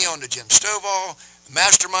turned me on to Jim Stovall,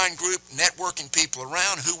 mastermind group, networking people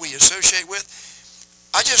around who we associate with.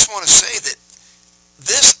 I just want to say that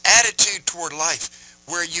this attitude toward life,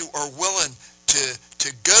 where you are willing to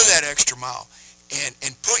go that extra mile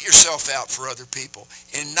and put yourself out for other people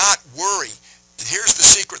and not worry. Here's the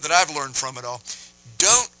secret that I've learned from it all.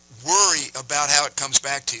 Don't worry about how it comes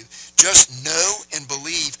back to you. Just know and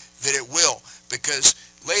believe that it will. Because,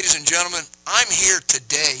 ladies and gentlemen, I'm here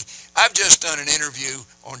today. I've just done an interview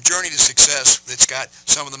on Journey to Success that's got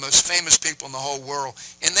some of the most famous people in the whole world,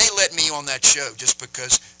 and they let me on that show just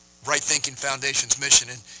because Right Thinking Foundation's mission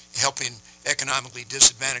in helping economically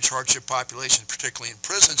disadvantaged hardship populations, particularly in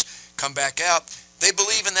prisons, come back out. They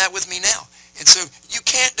believe in that with me now. And so you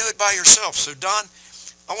can't do it by yourself. So, Don,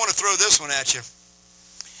 I want to throw this one at you.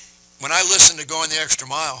 When I listen to Going the Extra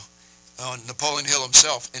Mile on Napoleon Hill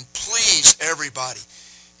himself, and please, everybody,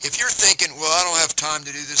 if you're thinking, well, I don't have time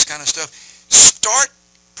to do this kind of stuff, start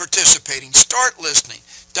participating, start listening.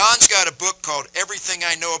 Don's got a book called Everything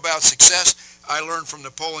I Know About Success, I Learned from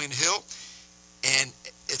Napoleon Hill, and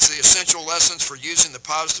it's the essential lessons for using the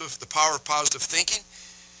power of positive thinking.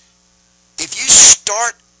 if you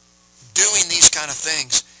start doing these kind of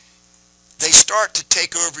things, they start to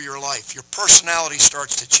take over your life. Your personality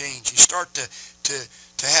starts to change. You start to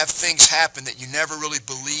have things happen that you never really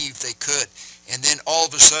believed they could. And then all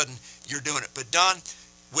of a sudden, you're doing it. But Don,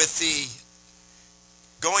 with the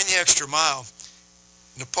going the extra mile,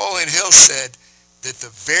 Napoleon Hill said that the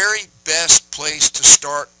very best place to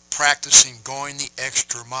start practicing going the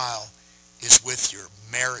extra mile is with your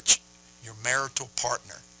marriage, your marital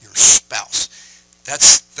partner, your spouse.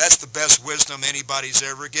 That's the best wisdom anybody's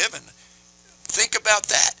ever given. Think about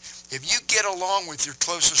that. If you get along with your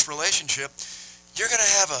closest relationship, you're going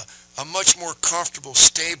to have a much more comfortable,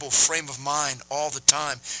 stable frame of mind all the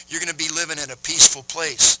time. You're going to be living in a peaceful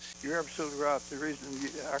place. You're absolutely right. The reason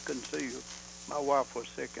I couldn't see you, my wife was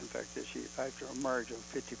sick. In fact, after a marriage of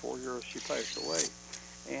 54 years, she passed away.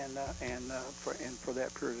 And for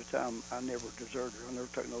that period of time, I never deserted her. I never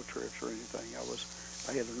took no trips or anything.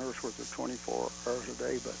 I had a nurse with her 24 hours a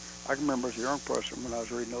day. But I can remember as a young person when I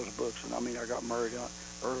was reading those books. And I mean, I got married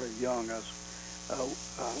early, young.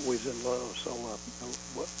 We was in love, so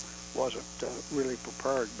wasn't really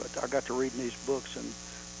prepared. But I got to reading these books and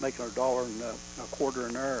making $1.25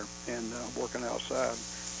 an hour and working outside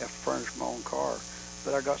after furnishing my own car.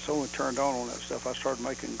 But I got so turned on that stuff, I started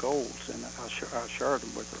making goals, and I shared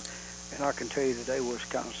them with her. And I can tell you today was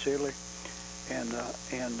kind of silly, and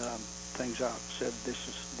things I said. This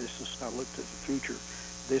is. I looked at the future.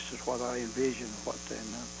 This is what I envisioned.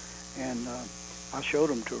 And I showed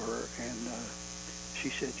them to her, and she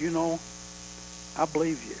said, "You know, I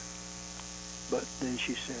believe you." But then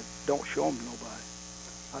she said, "Don't show them to nobody."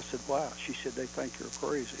 I said, "Why?" She said, "They think you're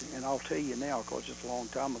crazy." And I'll tell you now, because it's a long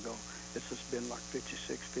time ago. This has been like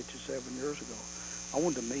 56, 57 years ago. I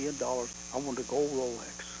wanted $1 million. I wanted a gold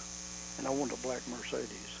Rolex, and I wanted a black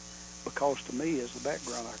Mercedes. Because to me, as the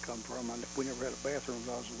background I come from, we never had a bathroom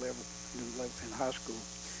when I was 11 in high school.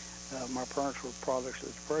 My parents were products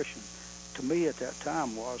of the Depression. To me, at that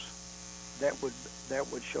time, that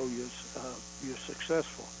would show you you're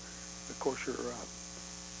successful. Of course,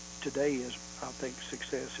 today is, I think,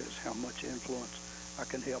 success is how much influence I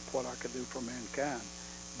can help what I can do for mankind.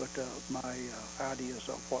 But my ideas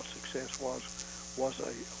of what success was a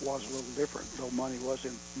little different. Though money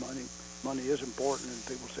is important, and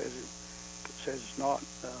people says it's not.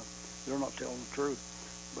 They're not telling the truth,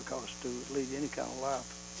 because to lead any kind of life,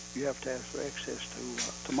 you have to have access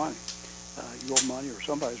to money, your money or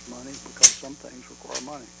somebody's money, because some things require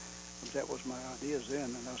money. But that was my ideas then,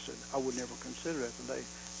 and I said I would never consider that today.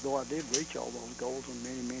 Though I did reach all those goals and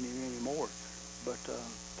many, many, many more. But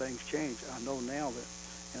things change. I know now that.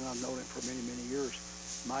 And I've known it for many, many years.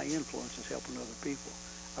 My influence is helping other people.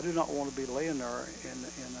 I do not want to be laying there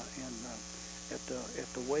at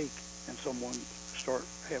the wake and someone start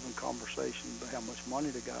having conversation about how much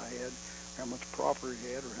money the guy had, or how much property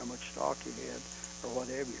he had, or how much stock he had, or what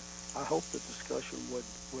have you. I hope the discussion would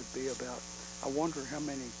be about, I wonder how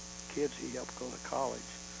many kids he helped go to college.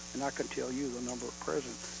 And I can tell you the number of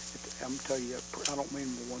presidents. I'm telling you, I don't mean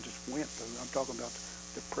the ones that went through. I'm talking about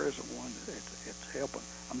the present one it's helping.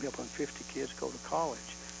 I'm helping 50 kids go to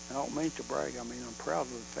college. And I don't mean to brag. I mean, I'm proud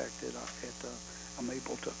of the fact that I'm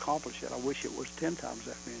able to accomplish it. I wish it was 10 times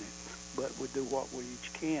that many. But we do what we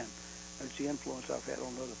each can. It's the influence I've had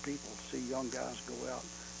on other people to see young guys go out.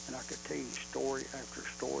 And I could tell you story after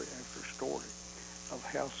story after story of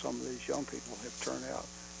how some of these young people have turned out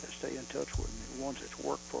that stay in touch with me. The ones that's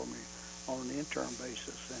worked for me on an intern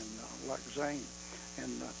basis, and like Zane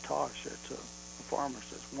and Tosh, that's a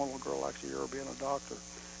pharmacist. One little girl likes to hear being a doctor,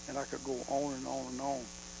 and I could go on and on and on.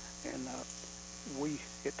 And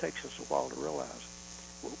it takes us a while to realize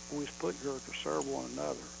we was put here to serve one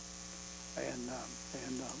another, and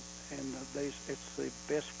it's the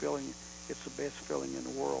best feeling. It's the best feeling in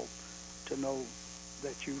the world to know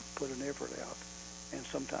that you put an effort out, and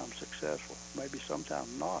sometimes successful, maybe sometimes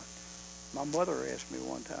not. My mother asked me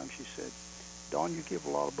one time. She said, "Don, you give a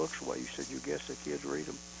lot of books away. You said you guess the kids read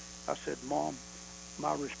them." I said, "Mom,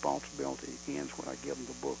 my responsibility ends when I give them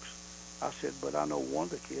the books." I said, "But I know one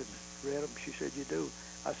of the kids read them." She said, "You do?"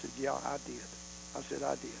 I said, "Yeah, I did." I said,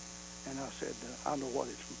 "I did." And I said, "I know what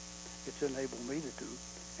it's enabled me to do,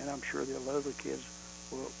 and I'm sure the other kids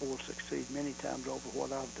will succeed many times over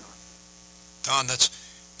what I've done." Don, that's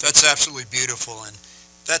absolutely beautiful, and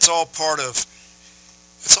that's all part of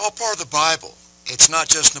the Bible. It's not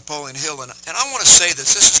just Napoleon Hill, and I want to say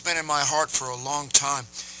this. This has been in my heart for a long time.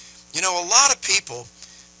 You know, a lot of people,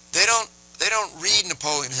 they don't read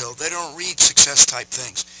Napoleon Hill. They don't read success type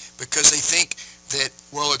things because they think that,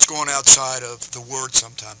 well, it's going outside of the Word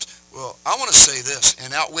sometimes. Well, I want to say this,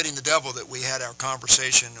 and Outwitting the Devil, that we had our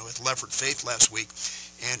conversation with Leffert Faith last week,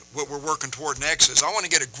 and what we're working toward next is I want to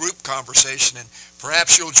get a group conversation, and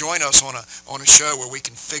perhaps you'll join us on a show where we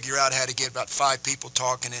can figure out how to get about 5 people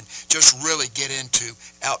talking and just really get into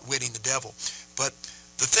outwitting the devil. But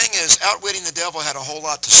the thing is, Outwitting the Devil had a whole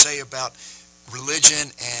lot to say about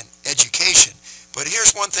religion and education. But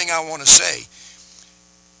here's one thing I want to say.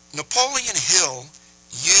 Napoleon Hill,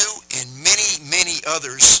 you and many, many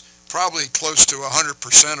others, probably close to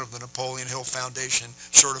 100% of the Napoleon Hill Foundation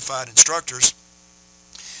certified instructors,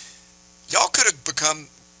 y'all could have become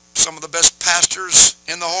some of the best pastors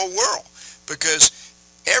in the whole world, because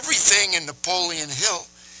everything in Napoleon Hill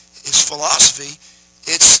is philosophy.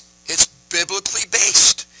 It's biblically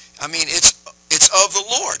based. I mean, it's of the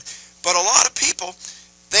Lord. But a lot of people,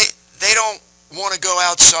 they don't want to go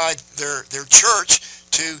outside their church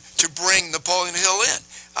to bring Napoleon Hill in.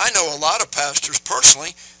 I know a lot of pastors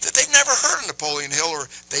personally that they've never heard of Napoleon Hill, or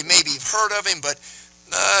they maybe have heard of him, but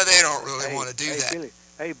they don't really want to do that.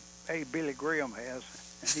 Billy, Billy Graham has,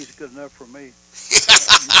 and he's good enough for me.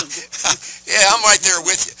 Yeah, I'm right there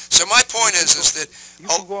with you. So my point is that you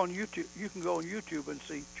can go on YouTube. You can go on YouTube and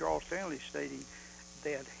see Charles Stanley stating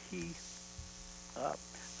that he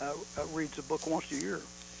reads a book once a year,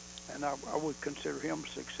 and I would consider him a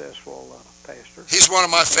successful pastor. He's one of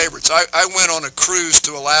my favorites. I went on a cruise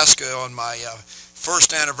to Alaska on my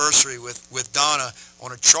first anniversary with Donna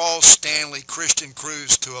on a Charles Stanley Christian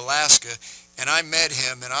cruise to Alaska, and I met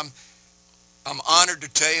him, and I'm honored to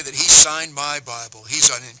tell you that he signed my Bible. He's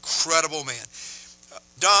an incredible man.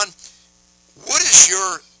 Don, what is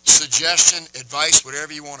your suggestion, advice,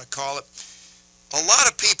 whatever you want to call it? A lot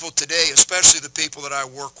of people today, especially the people that I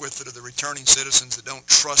work with that are the returning citizens that don't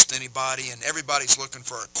trust anybody, and everybody's looking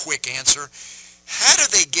for a quick answer. How do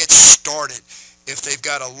they get started if they've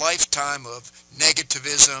got a lifetime of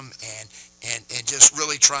negativism and just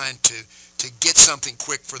really trying to get something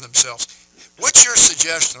quick for themselves? What's your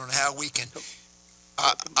suggestion on how we can...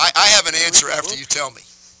 I have an answer after you tell me.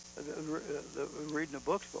 Reading the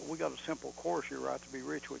books, but we got a simple course, Your Right to Be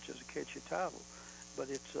Rich, which is a catchy title. But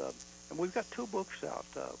it's... and we've got 2 books out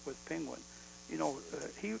with Penguin. You know,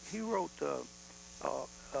 he wrote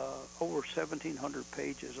over 1,700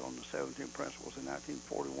 pages on the 17 Principles in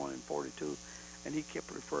 1941 and 42, and he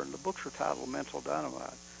kept referring. The books are titled Mental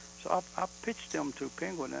Dynamite. So I pitched them to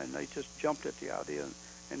Penguin, and they just jumped at the idea,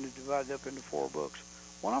 and they divided up into 4 books.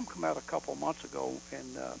 One of them came out a couple of months ago,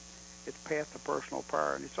 and it's Path to Personal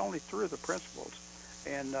Power, and it's only 3 of the principles.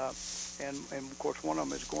 And of course, one of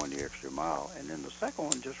them is Going the Extra Mile. And then the second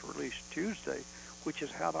one just released Tuesday, which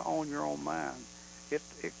is How to Own Your Own Mind.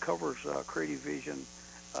 It covers creative vision,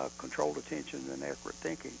 controlled attention, and accurate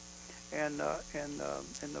thinking. And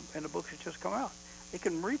the books have just come out. They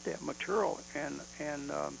can read that material. And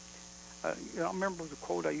I remember the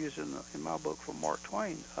quote I used in my book from Mark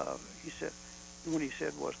Twain. He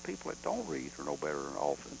said was, people that don't read are no better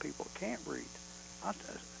off than people that can't read.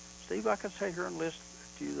 Steve, I could sit here and list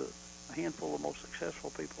to you a handful of the most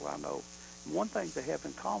successful people I know. And one thing they have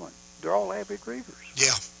in common, they're all avid readers.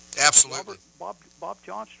 Yeah, absolutely. Bob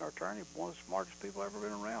Johnson, our attorney, one of the smartest people I've ever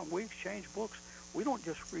been around. We exchange books. We don't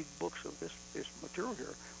just read books of this material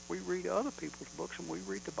here. We read other people's books, and we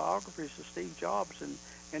read the biographies of Steve Jobs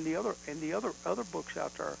and the other books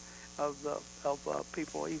out there of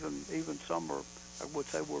people. Even some are, I would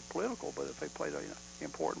say, were political, but if they played an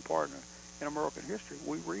important part in American history,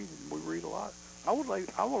 we read a lot. I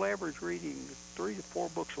will average reading 3 to 4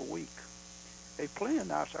 books a week. There's plenty of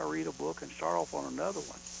nights I read a book and start off on another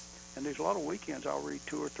one, and there's a lot of weekends I'll read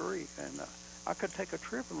 2 or 3, and I could take a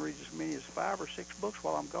trip and read as many as 5 or 6 books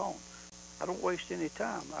while I'm gone. I don't waste any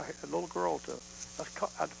time. I had a little girl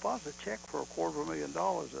I deposited a check for $250,000 the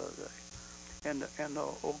other day, and the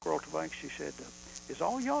little girl at the bank, she said, "Is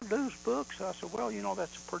all y'all do is books?" I said, "Well,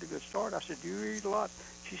 that's a pretty good start." I said, "Do you read a lot?"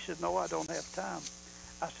 She said, "No, I don't have time."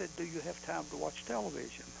 I said, "Do you have time to watch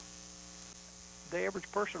television?" The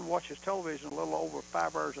average person watches television a little over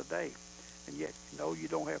 5 hours a day, and yet, no, you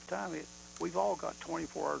don't have time. We've all got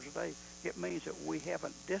 24 hours a day. It means that we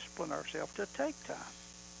haven't disciplined ourselves to take time.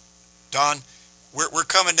 Don, we're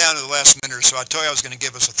coming down to the last minute, so I told you I was going to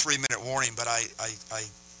give us a 3-minute warning, but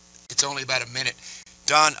it's only about a minute.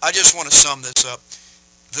 Don, I just want to sum this up.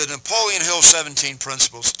 The Napoleon Hill 17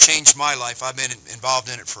 Principles changed my life. I've been involved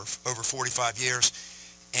in it for over 45 years.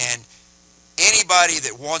 And anybody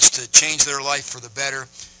that wants to change their life for the better,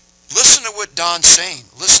 listen to what Don's saying.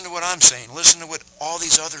 Listen to what I'm saying. Listen to what all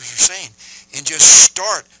these others are saying. And just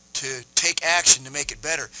start to take action to make it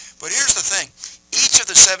better. But here's the thing. Each of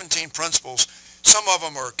the 17 principles Some of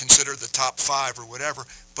them are considered the top 5 or whatever,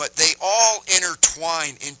 but they all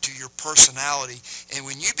intertwine into your personality. And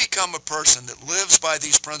when you become a person that lives by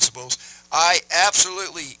these principles, I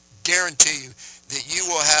absolutely guarantee you that you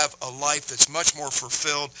will have a life that's much more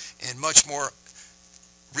fulfilled and much more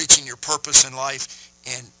reaching your purpose in life.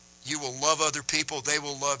 And you will love other people. They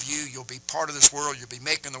will love you. You'll be part of this world. You'll be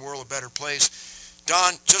making the world a better place.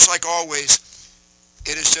 Don, just like always,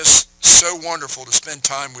 it is just so wonderful to spend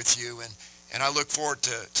time with you. And I look forward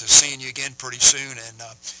to seeing you again pretty soon. And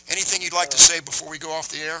anything you'd like to say before we go off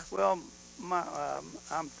the air? Well,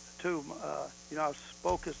 I'm too, I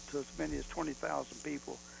spoke to as many as 20,000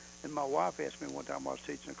 people. And my wife asked me one time I was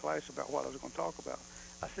teaching a class about what I was going to talk about.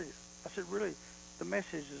 I said, really, the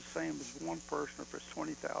message is the same as one person, or if it's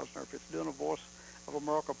 20,000, or if it's doing a Voice of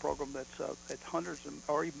America program that's hundreds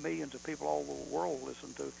or even millions of people all over the world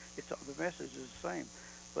listen to. The message is the same.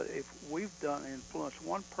 But if we've influenced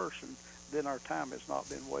one person, then our time has not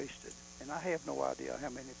been wasted. And I have no idea how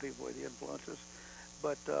many people it influences.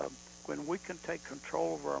 But when we can take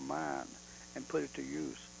control of our mind and put it to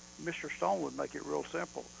use, Mr. Stone would make it real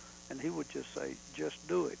simple. And he would just say, just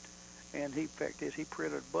do it. And he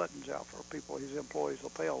printed buttons out for people, his employees'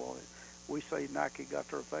 lapel on it. We say Nike got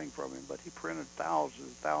their thing from him, but he printed thousands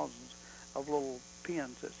and thousands of little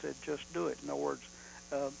pins that said, just do it. In other words,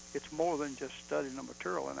 it's more than just studying the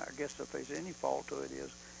material. And I guess if there's any fault to it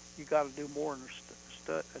is you got to do more than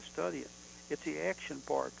study it. It's the action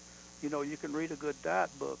part. You know, you can read a good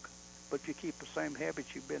diet book, but if you keep the same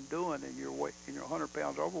habits you've been doing and you're 100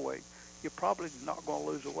 pounds overweight, you're probably not going to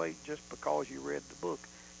lose the weight just because you read the book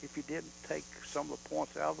if you didn't take some of the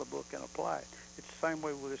points out of the book and apply it. It's the same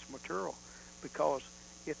way with this material, because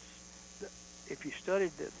if you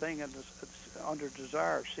studied the thing under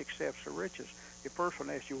desire, 6 steps to riches, the first one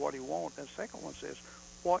asks you what you want, and the second one says,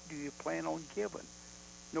 what do you plan on giving?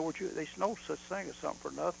 In other words, there's no such thing as something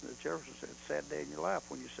for nothing. As Jefferson said, sad day in your life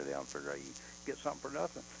when you sit down and figure out you get something for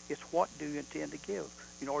nothing. It's what do you intend to give?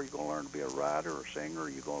 You know, are you going to learn to be a writer or singer? Are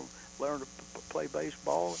you going to learn to play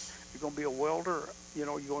baseball? You're going to be a welder? You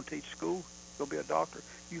know, you're going to teach school? You're going to be a doctor?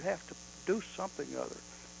 You have to do something other.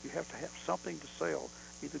 You have to have something to sell,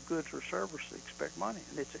 either goods or service to expect money.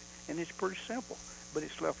 And it's pretty simple, but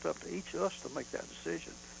it's left up to each of us to make that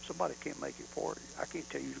decision. Somebody can't make it for you. I can't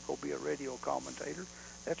tell you to go be a radio commentator.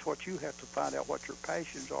 That's what you have to find out, what your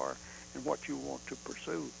passions are and what you want to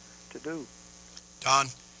pursue to do. Don,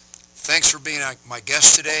 thanks for being my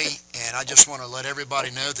guest today, and I just want to let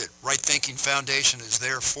everybody know that Right Thinking Foundation is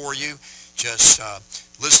there for you. Just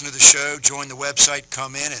listen to the show, join the website,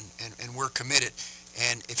 come in, and we're committed.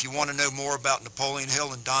 And if you want to know more about Napoleon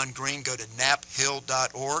Hill and Don Green, go to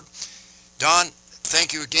naphill.org. Don,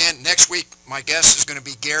 thank you again. Next week, my guest is going to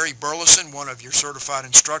be Gary Burleson, one of your certified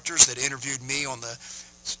instructors that interviewed me on the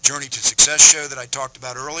Journey to Success show that I talked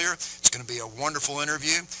about earlier. It's going to be a wonderful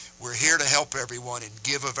interview. We're here to help everyone and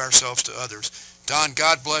give of ourselves to others. Don,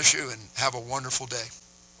 God bless you and have a wonderful day.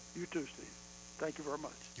 You too, Steve. Thank you very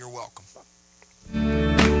much. You're welcome.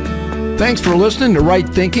 Thanks for listening to Right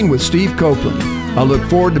Thinking with Steve Copeland. I look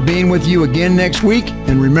forward to being with you again next week.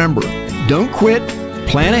 And remember, don't quit,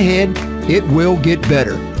 plan ahead, it will get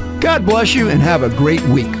better. God bless you and have a great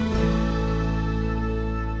week.